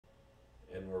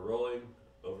And we're rolling.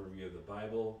 Overview of the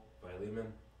Bible,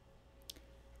 Philemon.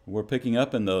 We're picking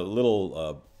up in the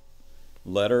little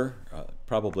letter,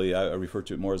 probably I refer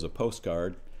to it more as a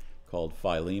postcard, called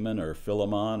Philemon or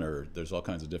Philemon, or there's all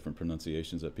kinds of different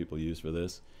pronunciations that people use for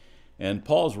this. And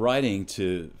Paul's writing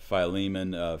to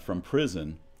Philemon from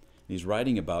prison. He's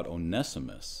writing about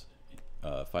Onesimus,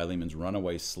 Philemon's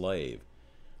runaway slave.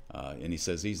 And he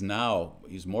says he's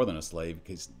more than a slave,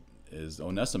 because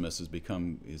Onesimus he's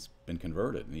been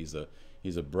converted, and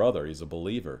he's a brother, he's a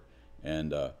believer,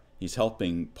 and he's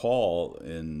helping Paul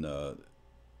in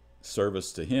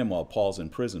service to him while Paul's in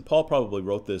prison. Paul probably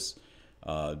wrote this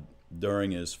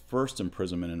during his first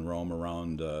imprisonment in Rome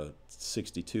around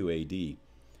 62 A.D.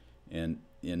 And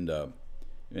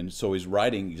so he's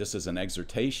writing just as an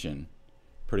exhortation,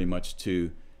 pretty much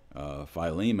to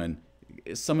Philemon,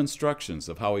 some instructions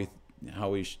of how he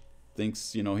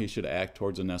thinks he should act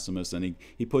towards Onesimus, and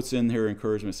he puts in here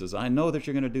encouragement. Says, I know that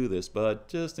you're going to do this, but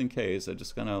just in case, I'm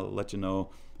just going to let you know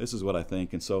this is what I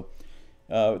think. And so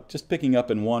just picking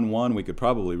up in 1:1, we could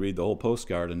probably read the whole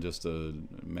postcard in just a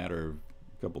matter of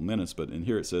a couple minutes, but in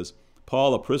here it says,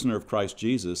 Paul, a prisoner of Christ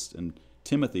Jesus, and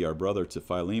Timothy, our brother, to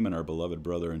Philemon, our beloved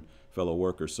brother and fellow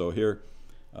worker. So here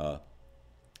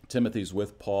Timothy's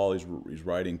with Paul. He's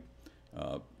writing,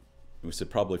 we said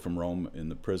probably from Rome in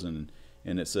the prison.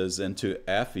 And it says, and to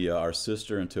Apphia, our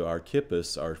sister, and to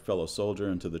Archippus, our fellow soldier,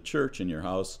 and to the church in your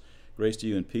house, grace to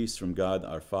you and peace from God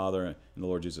our Father and the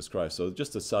Lord Jesus Christ. So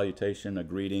just a salutation, a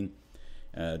greeting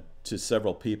to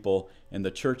several people, and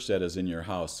the church that is in your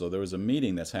house. So there was a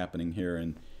meeting that's happening here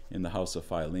in the house of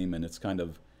Philemon. It's kind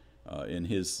of in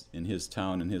his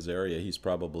town, in his area. He's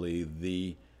probably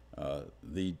the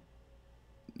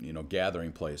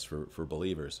gathering place for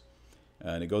believers.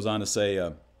 And it goes on to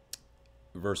say,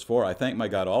 verse 4, I thank my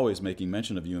God always, making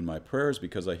mention of you in my prayers,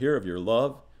 because I hear of your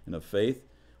love and of faith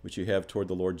which you have toward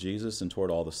the Lord Jesus and toward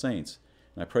all the saints.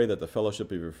 And I pray that the fellowship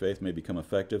of your faith may become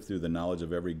effective through the knowledge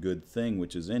of every good thing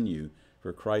which is in you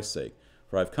for Christ's sake.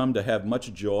 For I've come to have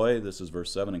much joy, this is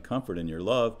verse 7, and comfort in your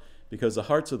love, because the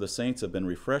hearts of the saints have been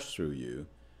refreshed through you,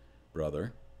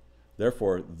 brother.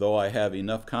 Therefore, though I have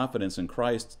enough confidence in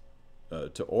Christ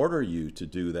to order you to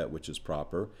do that which is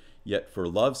proper, yet for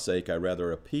love's sake I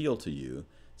rather appeal to you,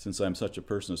 since I am such a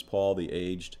person as Paul, the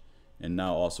aged, and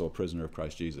now also a prisoner of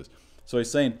Christ Jesus. So he's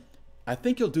saying, I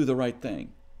think you'll do the right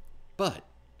thing, but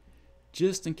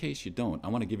just in case you don't, I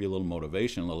want to give you a little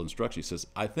motivation, a little instruction. He says,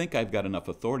 I think I've got enough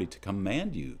authority to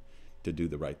command you to do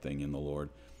the right thing in the Lord.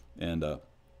 And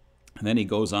then he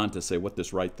goes on to say what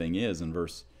this right thing is. In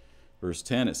verse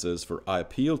 10 it says, for I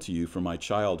appeal to you for my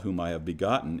child whom I have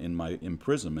begotten in my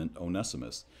imprisonment,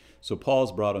 Onesimus. So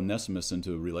Paul's brought Onesimus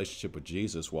into a relationship with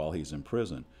Jesus while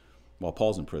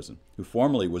Paul's in prison, who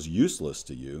formerly was useless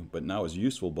to you, but now is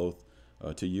useful both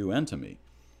to you and to me.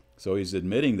 So he's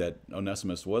admitting that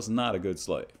Onesimus was not a good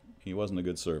slave. He wasn't a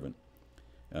good servant.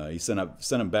 He sent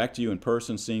him back to you in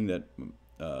person, seeing that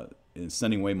in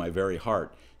sending away my very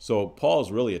heart. So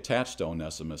Paul's really attached to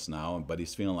Onesimus now, but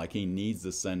he's feeling like he needs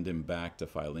to send him back to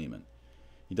Philemon.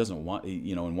 He doesn't want,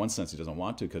 in one sense he doesn't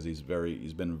want to, because he's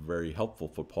been very helpful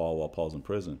for Paul while Paul's in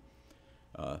prison.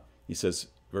 He says,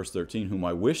 verse 13, whom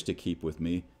I wish to keep with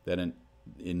me, that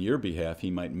in your behalf he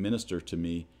might minister to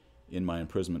me in my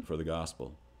imprisonment for the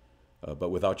gospel. But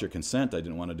without your consent, I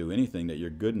didn't want to do anything, that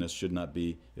your goodness should not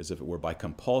be as if it were by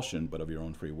compulsion, but of your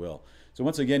own free will. So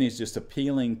once again, he's just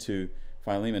appealing to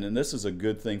Philemon, and this is a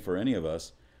good thing for any of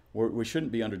us. We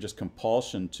shouldn't be under just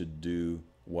compulsion to do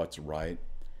what's right,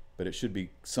 but it should be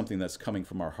something that's coming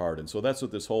from our heart. And so that's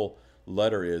what this whole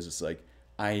letter is. It's like,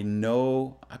 I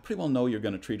pretty well know you're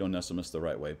going to treat Onesimus the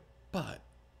right way, but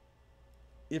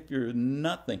if you're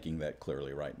not thinking that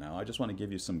clearly right now, I just want to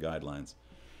give you some guidelines.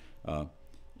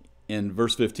 In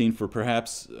verse 15, for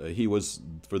perhaps he was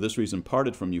for this reason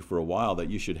parted from you for a while, that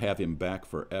you should have him back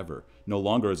forever, no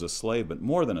longer as a slave, but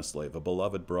more than a slave, a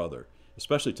beloved brother,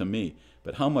 especially to me,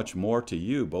 but how much more to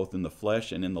you, both in the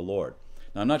flesh and in the Lord.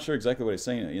 Now, I'm not sure exactly what he's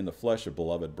saying, in the flesh, a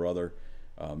beloved brother,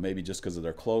 maybe just because of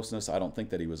their closeness. I don't think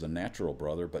that he was a natural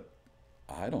brother, but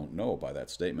I don't know by that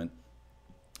statement.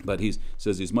 But he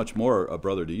says he's much more a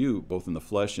brother to you, both in the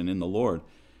flesh and in the Lord.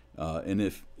 And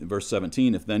if, verse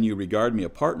 17, if then you regard me a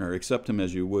partner, accept him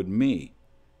as you would me.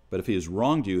 But if he has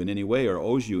wronged you in any way or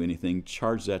owes you anything,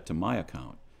 charge that to my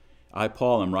account. I,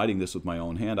 Paul, am writing this with my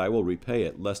own hand. I will repay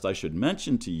it, lest I should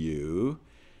mention to you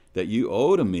that you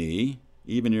owe to me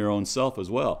even your own self as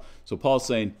well. So Paul's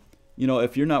saying,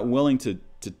 if you're not willing to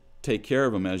take care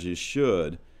of him as you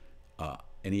should,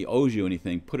 and he owes you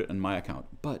anything, put it in my account.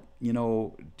 But,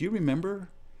 do you remember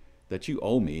that you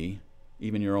owe me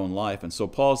even your own life? And so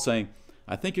Paul's saying,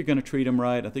 I think you're going to treat him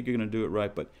right. I think you're going to do it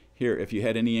right. But here, if you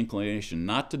had any inclination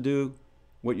not to do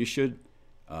what you should,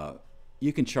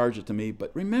 you can charge it to me.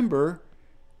 But remember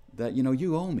that,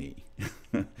 you owe me.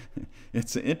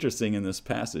 It's interesting in this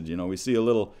passage. We see a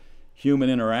little human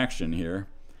interaction here.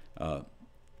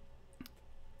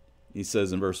 He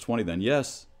says in verse 20 then,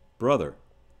 yes, brother,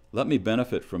 let me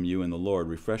benefit from you in the Lord.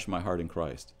 Refresh my heart in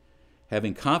Christ.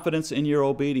 Having confidence in your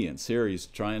obedience. Here he's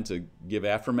trying to give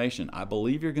affirmation. I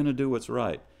believe you're going to do what's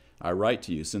right. I write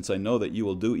to you since I know that you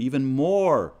will do even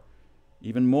more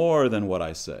than what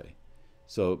I say.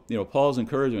 So, Paul's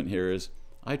encouragement here is,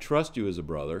 I trust you as a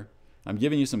brother. I'm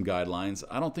giving you some guidelines.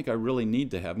 I don't think I really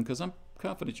need to have them because I'm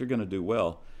confident you're going to do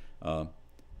well.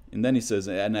 And then he says,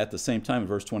 and at the same time, in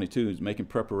verse 22, he's making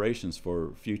preparations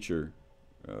for future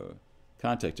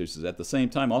context. He says, at the same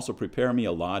time, also prepare me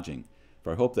a lodging,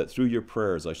 for I hope that through your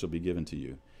prayers I shall be given to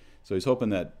you. So he's hoping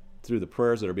that through the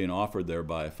prayers that are being offered there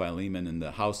by Philemon and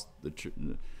the house, the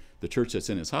church that's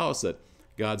in his house, that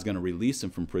God's going to release him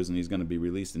from prison. He's going to be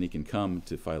released and he can come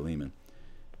to Philemon.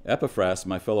 Epaphras,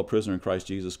 my fellow prisoner in Christ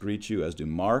Jesus, greets you, as do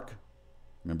Mark.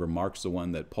 Remember, Mark's the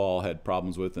one that Paul had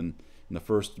problems with in the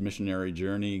first missionary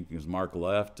journey because Mark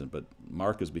left, but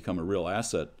Mark has become a real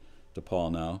asset to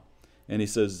Paul now. And he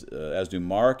says, as do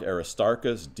Mark,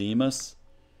 Aristarchus, Demas.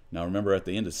 Now remember at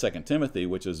the end of 2 Timothy,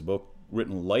 which is a book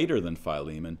written later than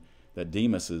Philemon, that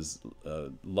Demas has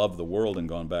loved the world and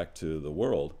gone back to the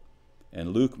world.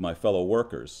 And Luke, my fellow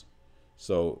workers.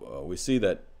 So we see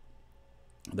that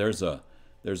there's a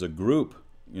group,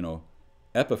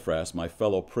 Epaphras, my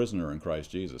fellow prisoner in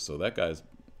Christ Jesus. So that guy's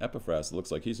Epaphras,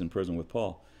 looks like he's in prison with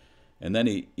Paul. And then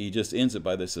he just ends it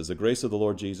by this, says, the grace of the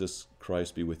Lord Jesus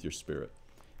Christ be with your spirit.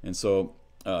 And so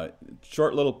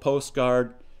short little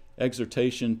postcard,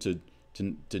 exhortation to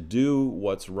do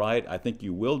what's right. I think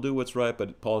you will do what's right,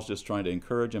 but Paul's just trying to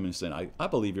encourage him and saying, I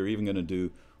believe you're even going to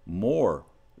do more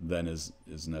than is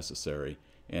necessary.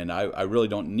 And I really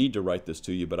don't need to write this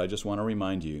to you, but I just want to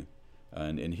remind you.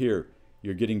 And here,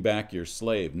 you're getting back your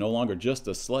slave, no longer just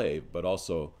a slave, but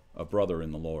also a brother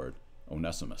in the Lord,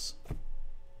 Onesimus.